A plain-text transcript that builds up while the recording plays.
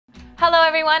Hello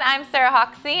everyone, I'm Sarah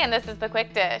Hoxie and this is The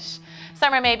Quick Dish.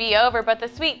 Summer may be over, but the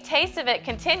sweet taste of it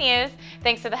continues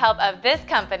thanks to the help of this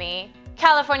company.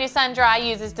 California Sun Dry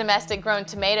uses domestic grown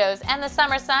tomatoes and the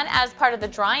summer sun as part of the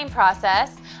drying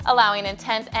process, allowing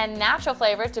intense and natural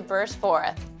flavor to burst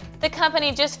forth. The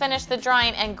company just finished the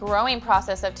drying and growing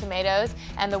process of tomatoes,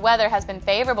 and the weather has been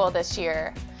favorable this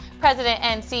year. President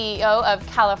and CEO of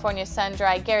California Sun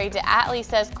Dry, Gary DeAtley,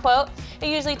 says, quote, "It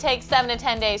usually takes 7 to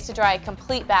 10 days to dry a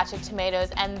complete batch of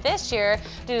tomatoes, and this year,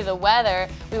 due to the weather,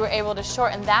 we were able to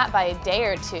shorten that by a day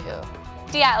or two."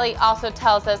 DeAtley also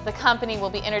tells us the company will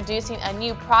be introducing a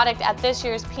new product at this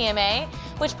year's PMA,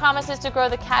 which promises to grow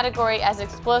the category as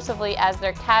explosively as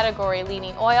their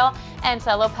category-leading oil and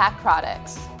cello pack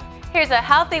products. Here's a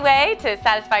healthy way to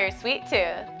satisfy your sweet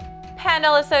tooth.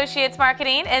 Pandol Associates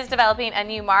Marketing is developing a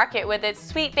new market with its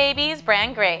Sweet Babies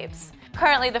brand grapes.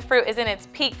 Currently, the fruit is in its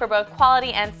peak for both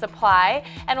quality and supply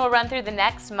and will run through the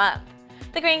next month.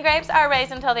 The green grapes are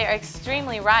raised until they are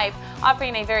extremely ripe,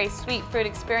 offering a very sweet fruit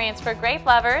experience for grape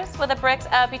lovers with a brix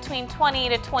of between 20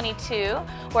 to 22,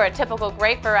 where a typical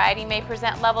grape variety may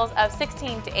present levels of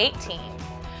 16 to 18.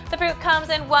 The fruit comes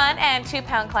in 1 and 2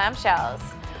 pound clamshells.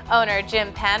 Owner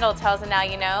Jim Pandol tells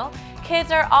AndNowUKnow,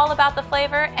 "Kids are all about the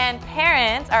flavor and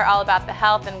parents are all about the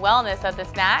health and wellness of the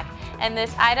snack, and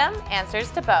this item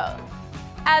answers to both."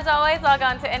 As always, log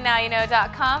on to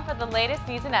AndNowUKnow.com for the latest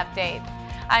news and updates.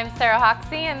 I'm Sarah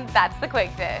Hoxie, and that's The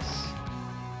Quick Dish.